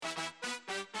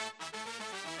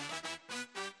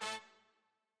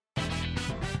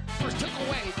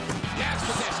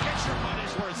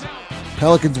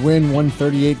Pelicans win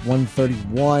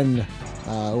 138-131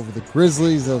 over the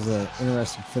Grizzlies. That was an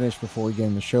interesting finish. Before we get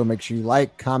in the show, make sure you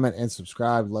like, comment, and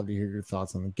subscribe. I'd love to hear your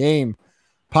thoughts on the game.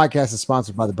 Podcast is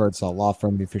sponsored by the Birdsall Law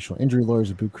Firm, the official injury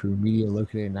lawyers of Boot Crew Media,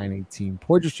 located at 918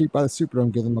 Poydras Street by the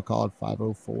Superdome. Give them a call at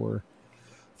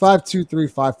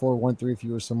 504-523-5413 if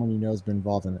you or someone you know has been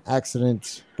involved in an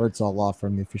accident. Birdsall Law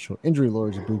Firm, the official injury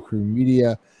lawyers of Boot Crew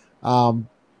Media.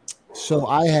 So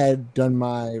I had done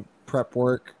my prep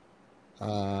work.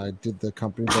 I did the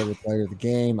company favorite player of the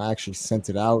game. I actually sent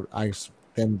it out. I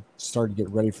then started to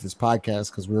get ready for this podcast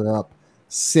because we were up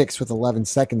 6 with 11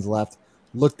 seconds left.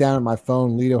 Looked down at my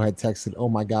phone. Lito had texted, "Oh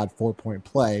my God, 4-point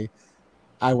play."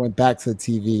 I went back to the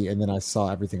TV and then I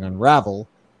saw everything unravel.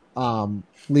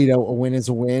 Lito, a win is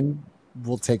a win.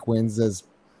 We'll take wins as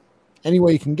any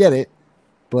way you can get it.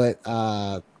 But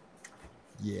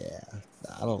yeah,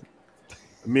 I don't.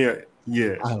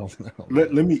 Yeah, I don't know.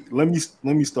 Let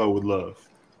me start with love.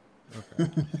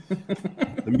 Okay.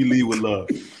 Let me lead with love.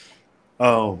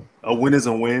 A win is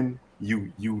a win.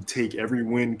 You take every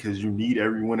win because you need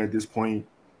every win at this point.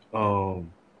 And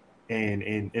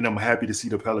I'm happy to see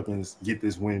the Pelicans get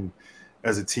this win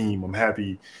as a team. I'm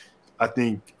happy. I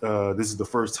think this is the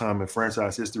first time in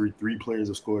franchise history 3 players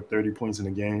have scored 30 points in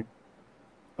a game.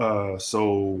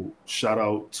 So shout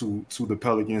out to the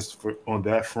Pelicans on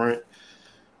that front.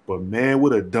 But man,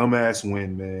 what a dumbass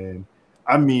win, man.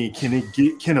 I mean,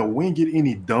 can a win get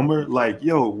any dumber? Like,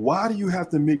 yo, why do you have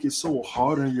to make it so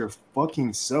hard on your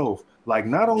fucking self? Like,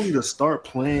 not only to start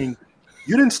playing,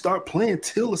 you didn't start playing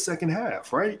till the second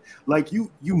half, right? Like,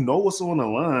 you know what's on the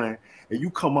line, and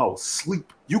you come out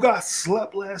sleep. You got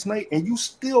slept last night, and you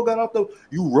still got out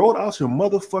you rolled out your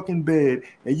motherfucking bed,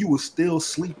 and you were still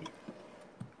sleeping.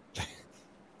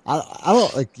 I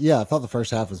don't like. Yeah, I thought the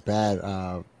first half was bad.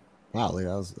 Wow, Lee,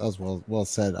 that was well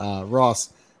said.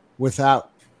 Ross,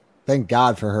 thank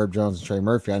God for Herb Jones and Trey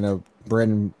Murphy. I know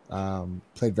Brandon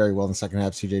played very well in the second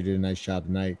half. CJ did a nice job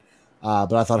tonight.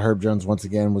 But I thought Herb Jones, once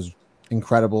again, was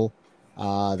incredible.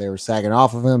 They were sagging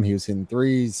off of him. He was hitting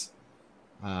threes.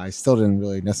 I still didn't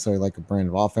really necessarily like the brand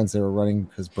of offense they were running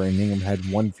because Brandon Ingram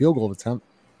had 1 field goal attempt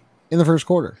in the first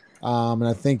quarter. And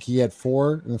I think he had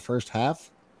 4 in the first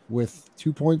half with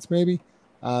 2 points maybe.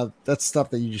 That's stuff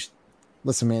that you just...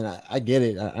 Listen, man, I get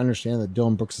it. I understand that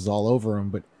Dylan Brooks is all over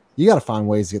him, but you got to find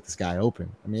ways to get this guy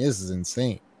open. I mean, this is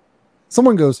insane.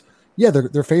 Someone goes, yeah,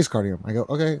 they're face guarding him. I go,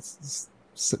 okay, it's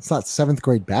not 7th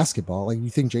grade basketball. Like, you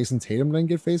think Jason Tatum didn't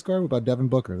get face guarded? What about Devin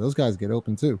Booker? Those guys get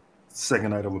open too. Second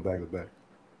night of a back-to-back.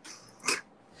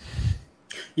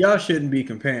 Y'all shouldn't be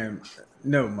comparing.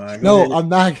 No, Mike. No, I'm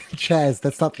not, Chaz.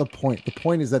 That's not the point. The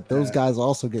point is that those guys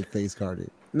also get face guarded.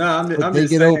 No,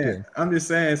 I'm just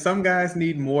saying some guys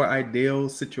need more ideal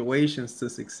situations to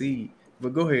succeed.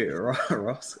 But go ahead,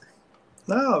 Ross.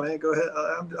 No, man, go ahead.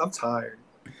 I'm tired.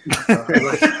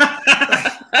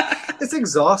 It's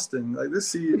exhausting. Like this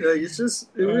season, it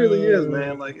really is,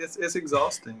 man. Like it's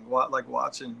exhausting. Like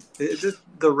watching it, just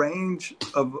the range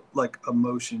of like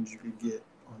emotions you could get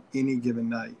on any given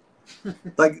night.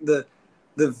 Like the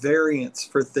variance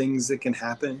for things that can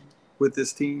happen with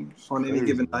this team on any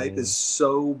given night is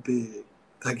so big.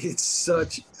 Like it's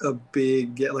such a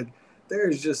big get. Like there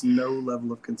is just no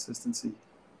level of consistency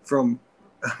from,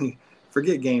 I mean,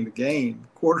 forget game to game,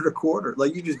 quarter to quarter.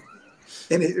 Like you just,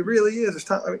 and it really is. There's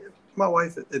time. I mean, my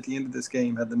wife at the end of this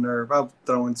game had the nerve. I was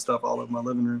throwing stuff all over my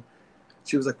living room.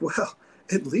 She was like, "Well,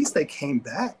 at least they came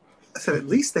back." I said, "At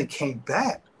least they came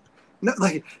back." No,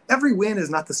 like every win is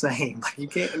not the same. Like you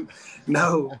can't.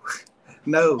 No,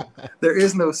 there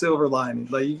is no silver lining.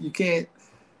 Like you can't.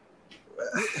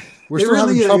 We're still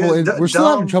having trouble. We're still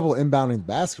having trouble inbounding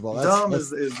basketball.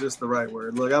 That's is just the right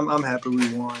word. Look, I'm happy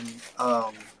we won.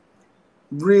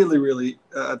 Really,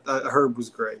 Herb was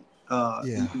great.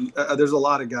 There's a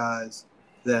lot of guys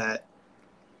that,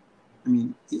 I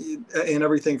mean, and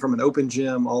everything from an open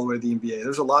gym all the way to the NBA.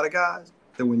 There's a lot of guys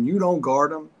that when you don't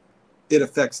guard them, it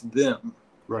affects them.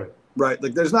 Right. Right.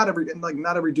 Like there's not every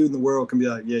dude in the world can be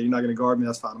like, yeah, you're not going to guard me.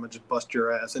 That's fine. I'm going to just bust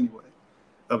your ass anyway,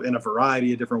 in a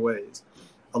variety of different ways.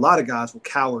 A lot of guys will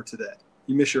cower to that.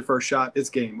 You miss your first shot, it's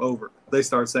game over. They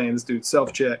start saying this dude's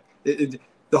self-check. The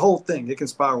whole thing, it can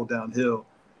spiral downhill.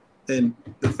 And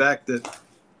the fact that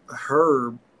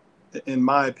Herb, in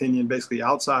my opinion, basically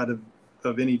outside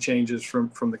of any changes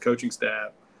from the coaching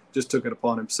staff, just took it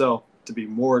upon himself to be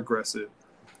more aggressive,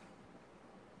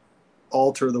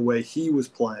 alter the way he was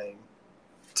playing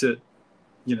to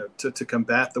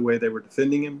combat the way they were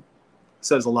defending him,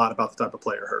 says a lot about the type of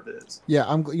player Herb is. Yeah,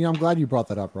 I'm glad you brought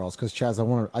that up, Ross, because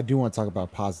Chaz, I do want to talk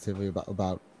about positively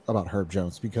about Herb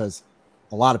Jones, because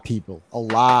a lot of people,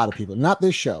 not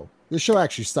this show. This show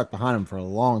actually stuck behind him for a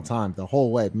long time, the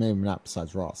whole way, maybe not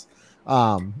besides Ross,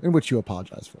 in which you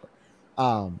apologize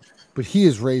for. But he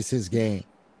has raised his game,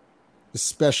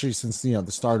 especially since the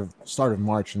start of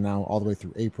March and now all the way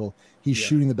through April. He's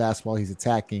shooting the basketball, he's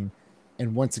attacking,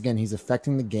 and once again he's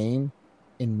affecting the game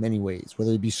in many ways,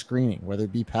 whether it be screening, whether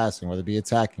it be passing, whether it be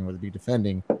attacking, whether it be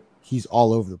defending. He's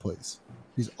all over the place.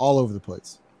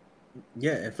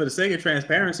 Yeah, and for the sake of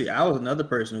transparency, I was another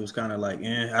person who was kind of like,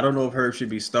 I don't know if Herb should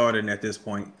be starting at this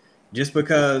point, just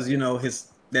because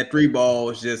that 3 ball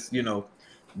is just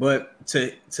But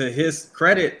to his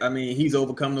credit, I mean, he's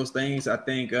overcome those things. I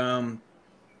think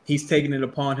he's taking it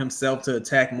upon himself to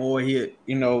attack more. He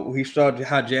started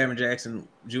how Jaron Jackson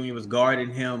Jr. was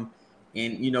guarding him,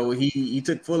 and he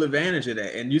took full advantage of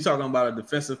that. And you're talking about a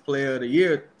defensive player of the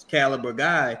year caliber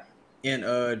guy in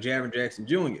Jaron Jackson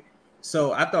Jr.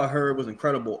 So I thought Herb was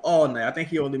incredible all night. I think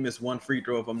he only missed 1 free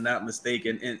throw, if I'm not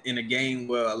mistaken, in a game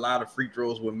where a lot of free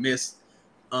throws were missed.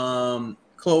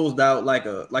 Closed out like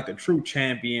a true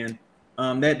champion.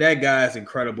 That guy is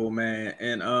incredible, man.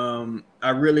 And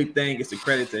I really think it's a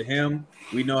credit to him.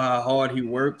 We know how hard he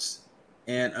works.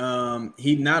 And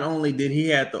he not only did he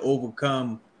have to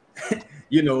overcome,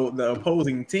 the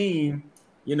opposing team,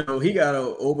 he got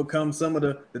to overcome some of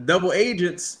the double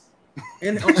agents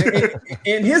in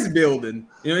his building,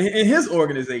 in his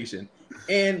organization.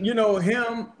 And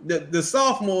him, the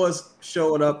sophomores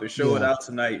showed up and showed out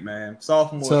tonight, man.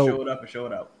 Sophomores showed up and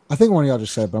showed out. I think one of y'all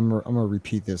just said, but I'm gonna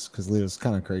repeat this because Leo's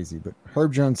kind of crazy. But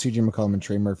Herb Jones, CJ McCollum, and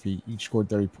Trey Murphy each scored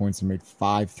 30 points and made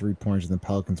 5 3-pointers in the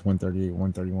Pelicans'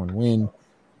 138-131 win.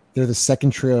 They're the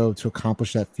second trio to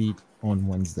accomplish that feat on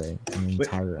Wednesday in the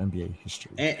entire NBA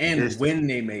history. And when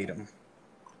they made them.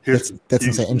 That's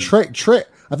insane. And Trey,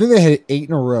 I think they hit 8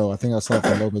 in a row. I think I saw it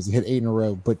from Lopez. They hit 8 in a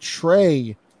row. But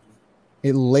Trey,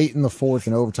 late in the fourth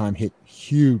and overtime, hit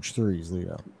huge threes,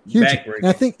 Leo. Huge. And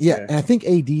I think, and I think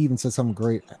AD even said something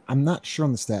great. I'm not sure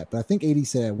on the stat, but I think AD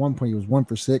said at one point he was 1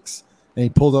 for 6, and he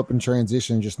pulled up in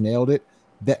transition and just nailed it.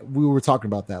 That we were talking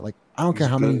about that. Like, I don't care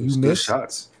how many you miss.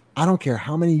 Shots. I don't care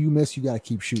how many you miss. You got to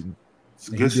keep shooting.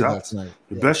 Good shots. The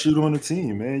best shooter on the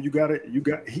team, man.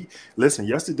 Listen,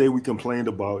 yesterday we complained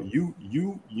about you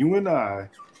and I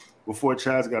before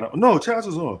Chaz got on. No, Chaz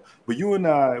was on. But you and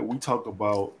I, we talked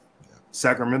about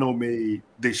Sacramento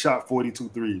they shot 42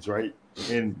 threes, right?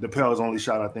 And the Pels only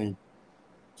shot, I think,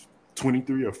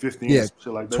 23 or 15, shit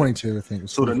like that. 22, I think.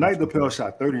 So tonight the Pels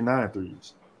shot 39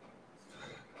 threes.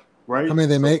 Right? How many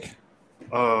they make?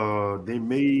 They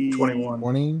made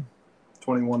 21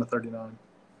 to 39.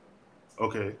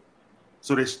 Okay.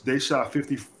 So they shot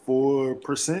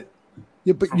 54%.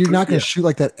 Yeah, but you're not going to shoot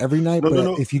like that every night.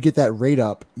 No. If you get that rate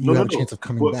up, you have a chance of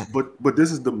coming back. But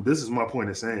this is my point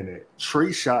in saying that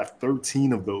Trey shot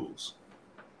 13 of those.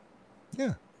 Yeah,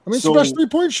 I mean, it's the best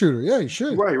 3-point shooter. Yeah, you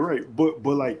should. Right. But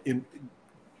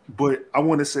I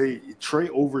want to say Trey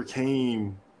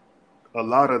overcame a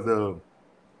lot of the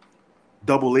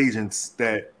double agents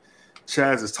that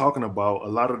Chaz is talking about. A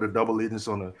lot of the double agents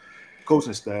on the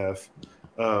coaching staff,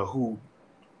 who,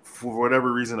 for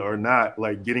whatever reason, are not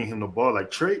like getting him the ball. Like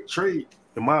Trey,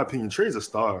 in my opinion, Trey's a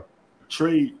star.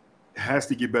 Trey has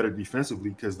to get better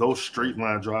defensively because those straight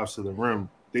line drives to the rim,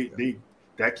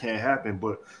 that can't happen.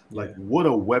 But what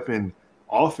a weapon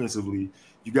offensively.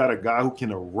 You got a guy who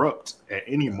can erupt at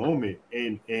any moment,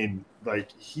 and like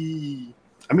 13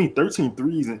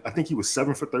 threes, and I think he was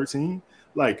 7 for 13.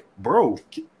 Like, bro,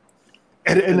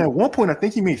 and at one point I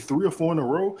think he made 3 or 4 in a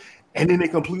row, and then they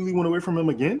completely went away from him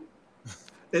again.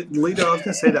 Lito, I was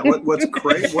gonna say that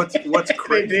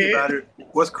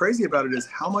what's crazy about it is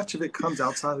how much of it comes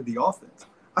outside of the offense.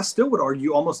 I still would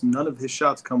argue almost none of his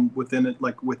shots come within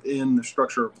the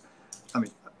structure. I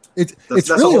mean, it's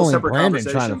really only Brandon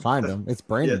trying to find them. It's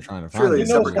Brandon trying to find them. It's really a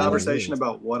separate conversation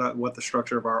about what the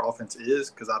structure of our offense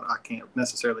is, because I can't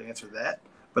necessarily answer that.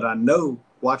 But I know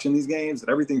watching these games that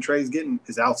everything Trey's getting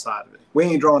is outside of it. We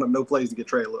ain't drawing up no plays to get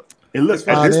Trey a look. And look,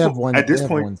 at this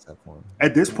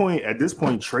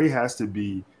point, Trey has to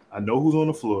be. I know who's on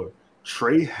the floor.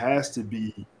 Trey has to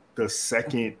be the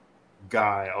second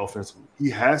guy offensively. He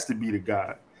has to be the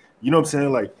guy. You know what I'm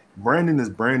saying? Like, Brandon is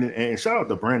Brandon, and shout out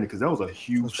to Brandon because that was a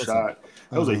huge shot.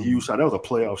 That was a huge shot. That was a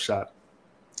playoff shot.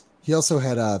 He also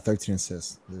had 13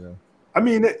 assists. Yeah. I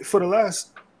mean, for the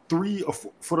last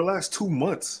 2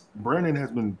 months, Brandon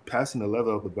has been passing the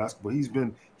leather of the basketball.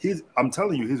 I'm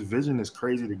telling you, his vision is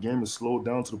crazy. The game is slowed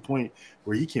down to the point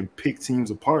where he can pick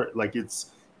teams apart. Like,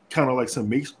 it's kind of like some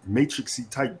matrixy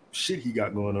type shit he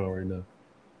got going on right now.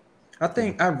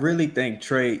 I really think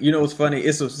Trey, it's funny.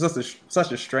 It's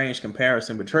such a strange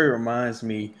comparison, but Trey reminds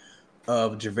me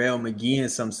of JaVale McGee in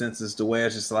some senses, to where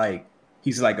it's just like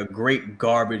he's like a great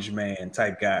garbage man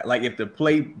type guy. Like if the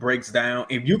play breaks down,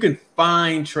 if you can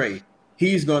find Trey,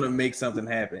 he's gonna make something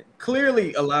happen.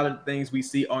 Clearly, a lot of the things we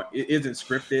see isn't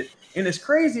scripted, and it's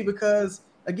crazy because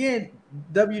again,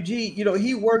 WG,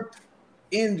 he worked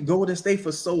in Golden State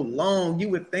for so long. You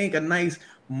would think a nice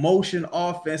motion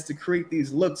offense to create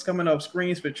these looks coming up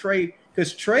screens for Trey,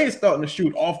 because Trey is starting to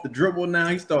shoot off the dribble now.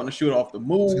 He's starting to shoot off the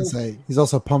move. I was gonna say, he's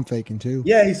also pump faking too.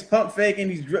 Yeah, he's pump faking.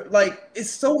 He's like,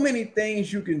 it's so many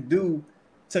things you can do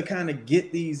to kind of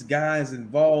get these guys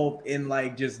involved and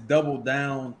like just double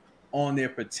down on their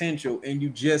potential, and you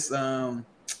just aren't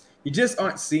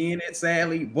seeing it,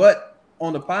 sadly. But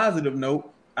on the positive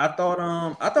note, I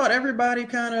thought everybody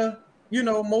kind of,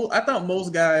 I thought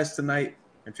most guys tonight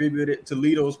contributed. To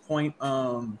Lito's point,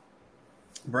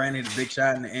 Brandon's big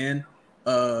shot in the end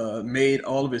made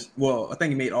all of his, I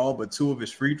think he made all but 2 of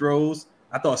his free throws.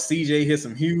 I thought CJ hit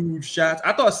some huge shots.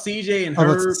 I thought CJ and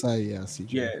Herb, CJ.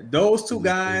 Yeah, those 2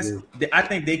 guys, I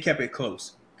think they kept it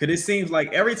close. Because it seems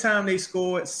like every time they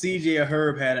scored, CJ or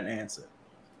Herb had an answer.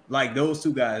 Like those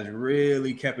 2 guys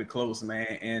really kept it close,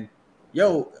 man. And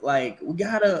like we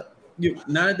gotta,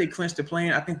 now that they clinched the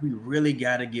plan, I think we really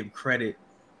gotta give credit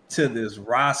to this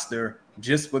roster,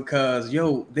 just because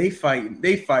they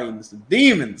fighting some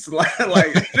demons.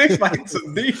 like they fighting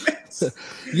some demons.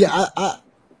 Yeah, I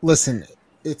listen,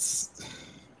 it's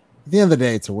at the end of the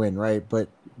day, it's a win, right? But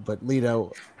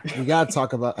Lito, we gotta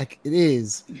talk about, like, it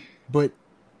is, but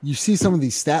you see some of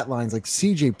these stat lines, like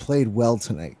CJ played well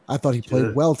tonight. I thought he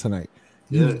played well tonight.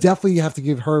 You definitely have to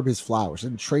give Herb his flowers,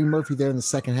 and Trey Murphy there in the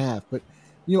second half. But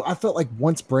I felt like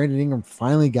once Brandon Ingram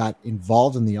finally got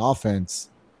involved in the offense,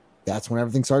 that's when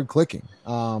everything started clicking.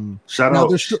 Shout out.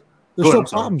 There's still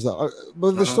problems though,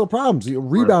 but there's still problems.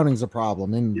 Rebounding is a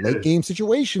problem in late game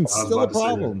situations, still a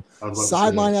problem.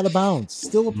 Sideline out of bounds,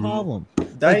 still a problem.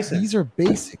 Like, these are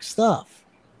basic stuff,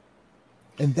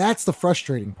 and that's the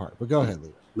frustrating part. But go ahead,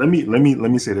 Leo. Let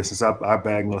me say this. Since I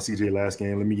bagged on CJ last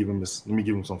game, let me give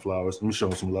him some flowers. Let me show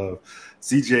him some love.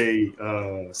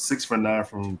 CJ 6 for 9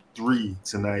 from 3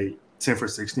 tonight, 10 for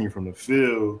 16 from the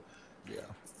field.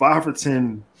 5 for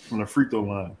 10 from the free throw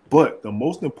line. But the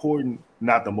most important,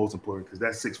 not the most important, because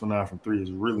that 6 for 9 from 3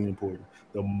 is really important.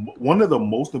 One of the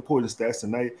most important stats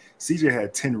tonight, CJ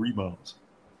had 10 rebounds.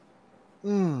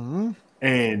 Mm-hmm.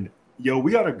 And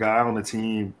we got a guy on the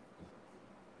team.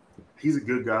 He's a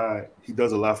good guy. He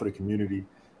does a lot for the community,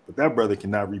 but that brother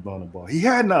cannot rebound the ball.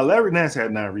 Larry Nance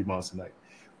had 9 rebounds tonight.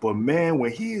 But man,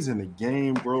 when he is in the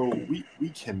game, bro, we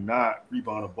cannot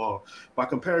rebound the ball. By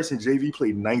comparison, JV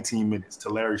played 19 minutes to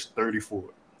Larry's 34.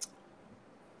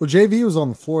 Well, JV was on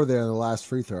the floor there in the last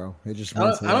free throw. It just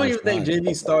I don't even think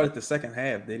JV started the second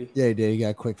half, did he? Yeah, he did. He got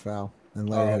a quick foul, and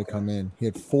Larry had to come in. He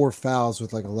had 4 fouls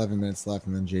with like 11 minutes left,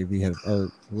 and then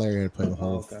Larry had to play the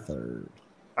whole third.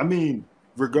 I mean,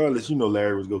 regardless,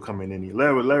 Larry was gonna come in any.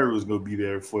 Larry was gonna be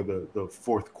there for the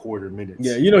fourth quarter minutes.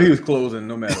 Yeah, he was closing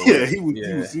no matter what. Yeah, he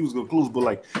was gonna close. But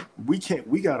like, we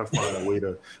gotta find a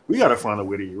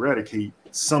way to eradicate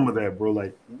some of that, bro.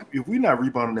 Like, if we're not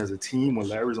rebounding as a team when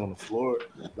Larry's on the floor,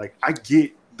 like, I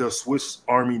get the Swiss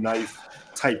Army knife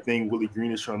type thing Willie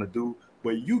Green is trying to do,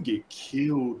 but you get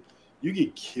killed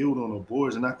on the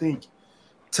boards. And I think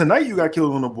tonight you got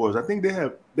killed on the boards. I think they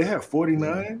have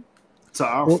 49 to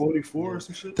our 44 or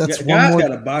some shit. That's guys got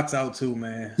to box out too,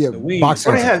 man. Yeah, box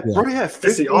out. They have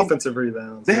 15 offensive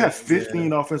rebounds. They have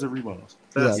 15 offensive rebounds.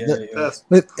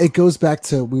 It goes back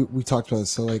to we talked about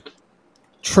this. So like,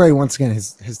 Trey once again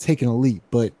has taken a leap,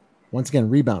 but once again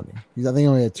rebounding. I think he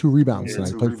only had 2 rebounds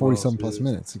tonight. Played 47 plus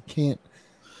minutes.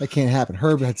 That can't happen.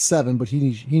 Herb had 7, but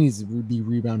he needs to be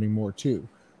rebounding more too.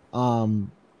 But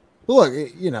look,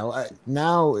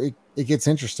 now it gets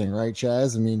interesting, right,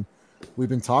 Chaz? I mean, we've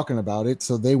been talking about it.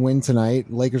 So they win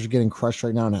tonight. Lakers are getting crushed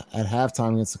right now at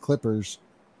halftime against the Clippers.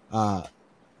 Anything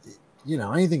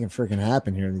can freaking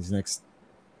happen here in these next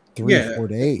 3-4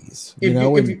 days.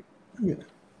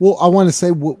 Well, I want to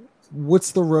say,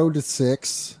 what's the road to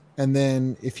 6? And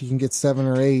then if you can get 7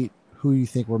 or 8, who do you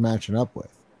think we're matching up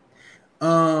with?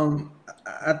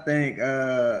 I think,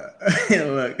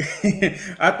 look,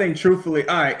 I think truthfully,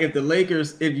 all right,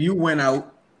 if you went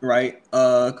out, right,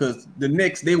 because the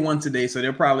Knicks, they won today, so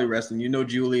they're probably resting.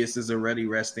 Julius is already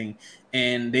resting,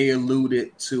 and they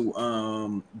alluded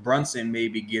to Brunson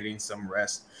maybe getting some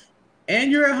rest.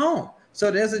 And you're at home,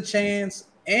 so there's a chance.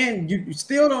 And you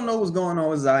still don't know what's going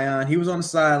on with Zion. He was on the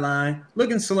sideline,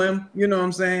 looking slim. You know what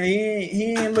I'm saying?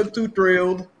 He ain't look too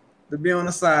thrilled to be on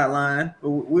the sideline. But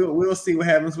we'll see what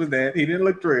happens with that. He didn't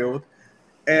look thrilled.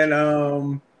 And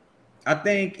I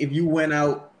think if you went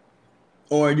out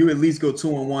or you at least go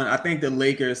 2-1. I think the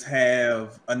Lakers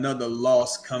have another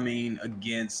loss coming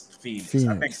against Phoenix.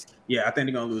 I think they're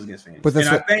gonna lose against Phoenix. But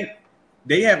I think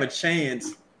they have a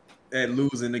chance at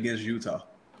losing against Utah.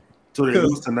 So they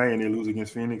lose tonight and they lose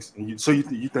against Phoenix. And you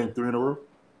think 3 in a row?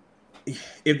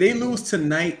 If they lose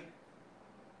tonight,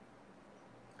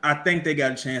 I think they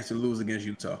got a chance to lose against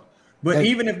Utah. But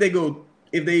even if they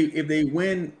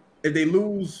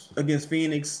lose against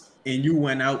Phoenix and you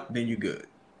went out, then you're good.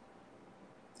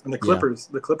 And the Clippers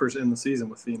in the season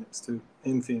with Phoenix too,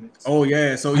 in Phoenix. Oh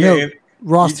yeah, so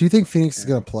Ross, do you think Phoenix is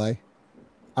gonna play?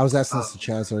 I was asking this to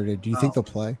Chaz the other day. Do you think they'll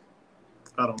play?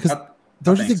 I don't know.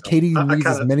 Don't you think Katie needs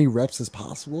as many reps as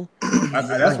possible?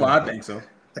 That's why I think so.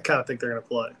 I kind of think they're gonna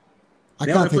play.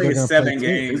 They only played 7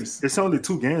 games. It's only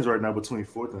 2 games right now between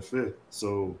 4th and 5th.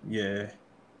 So yeah.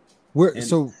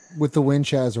 So with the win,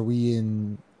 Chaz, are we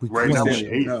in? Right now,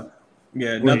 8th.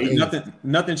 Yeah,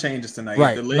 nothing changes tonight.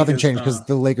 Right, nothing changed because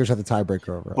the Lakers have the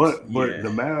tiebreaker over us. But the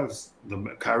Mavs,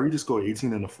 Kyrie just scored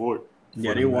 18 in the 4th.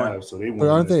 Yeah, they won. Mavs, so they won. But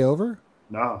aren't they over?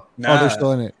 Nah. Oh, they're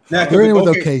still in it. Nah, they're in it with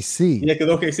OKC. Yeah, because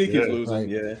OKC keeps losing. Right.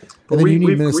 Yeah. But we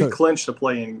clinched the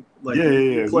play-in.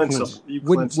 You clinched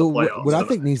the playoffs. What I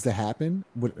think needs to happen,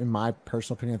 in my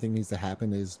personal opinion, I think needs to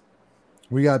happen is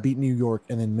we got to beat New York,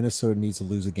 and then Minnesota needs to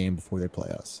lose a game before they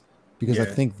play us. Because I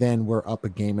think then we're up a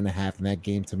game and a half, and that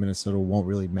game to Minnesota won't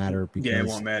really matter because it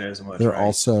won't matter as much. They're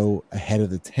also ahead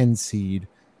of the 10 seed,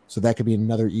 so that could be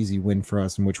another easy win for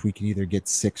us in which we can either get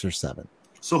 6 or 7.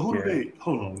 So who do they?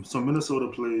 Hold on. So Minnesota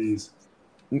plays.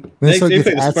 Minnesota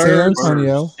gets at San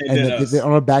Antonio, and they're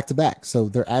on a back-to-back. So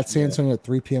they're at San Antonio at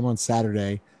 3 p.m. on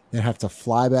Saturday, and have to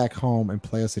fly back home and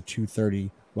play us at 2:30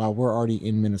 while we're already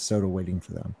in Minnesota waiting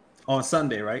for them on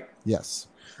Sunday, right? Yes.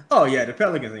 Oh yeah, the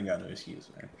Pelicans ain't got no excuse,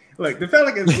 man. Look, the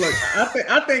Pelicans. Look,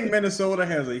 I think Minnesota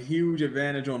has a huge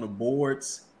advantage on the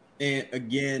boards, and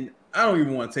again, I don't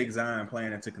even want to take Zion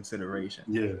playing into consideration.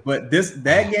 Yeah, but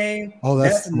that game. Oh,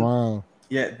 that's tomorrow.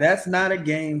 Yeah, that's not a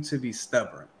game to be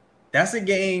stubborn. That's a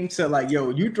game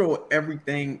to you throw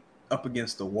everything up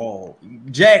against the wall.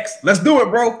 Jax, let's do it,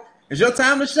 bro. It's your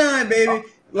time to shine, baby.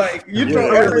 You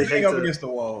throw everything up against the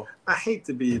wall. I hate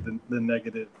to be the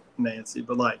negative Nancy,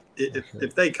 but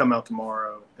if they come out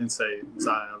tomorrow and say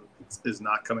Zion is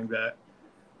not coming back,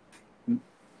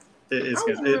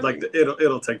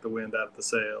 it'll take the wind out of the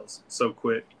sails so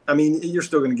quick. I mean, you're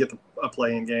still going to get a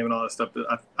play-in game and all that stuff, but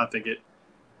I think it's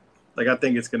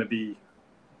going to be.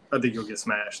 I think you'll get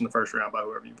smashed in the first round by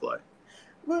whoever you play.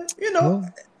 But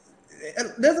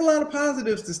there's a lot of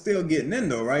positives to still getting in,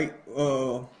 though, right?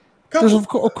 Of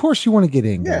course, you want to get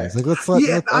in, guys. Let's not be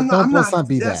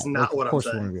that. That's not what I'm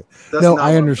saying.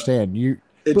 I understand you.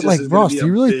 But Ross, do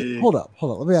you really hold up?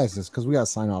 Let me ask this because we got to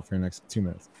sign off here in the next 2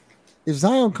 minutes. If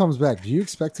Zion comes back, do you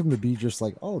expect him to be just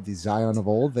the Zion of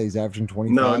old that he's averaging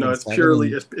 25? No, it's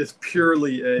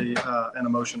purely an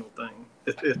emotional thing.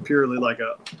 It's purely like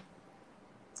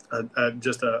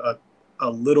just a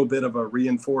little bit of a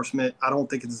reinforcement. I don't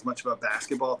think it's as much of a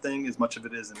basketball thing as much of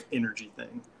it is an energy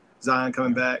thing. Zion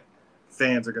coming back,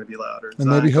 fans are going to be louder. And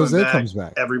Zion maybe Jose comes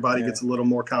back. Everybody gets a little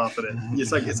more confident.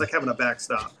 It's like having a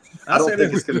backstop. I don't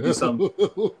think it's going to be something.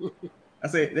 I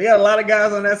say they got a lot of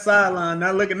guys on that sideline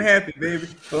not looking happy, baby.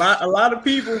 A lot of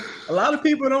people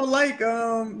don't like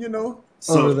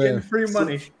getting free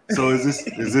money. So is this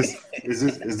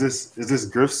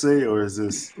Griff say or is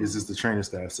this the training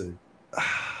staff say?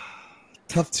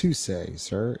 Tough to say,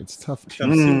 sir. It's tough to say.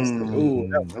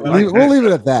 We'll leave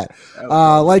it at that.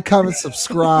 Like, comment,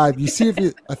 subscribe. You see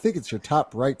I think it's your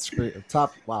top right screen.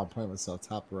 I'm playing myself.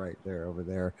 Top right there, over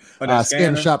there. Scan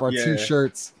and shop our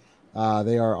t-shirts.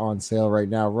 They are on sale right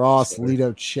now. Ross,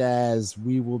 Lito, Chaz.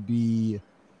 We will be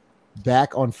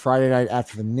back on Friday night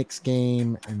after the Knicks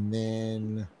game, and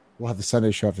then we'll have the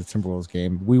Sunday show after the Timberwolves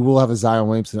game. We will have a Zion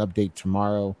Williamson update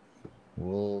tomorrow.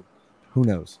 Who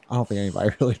knows? I don't think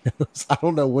anybody really knows. I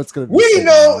don't know what's going to be. We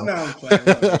know. No, I'm playing.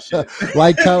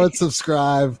 Like, comment,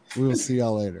 subscribe. We will see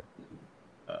y'all later.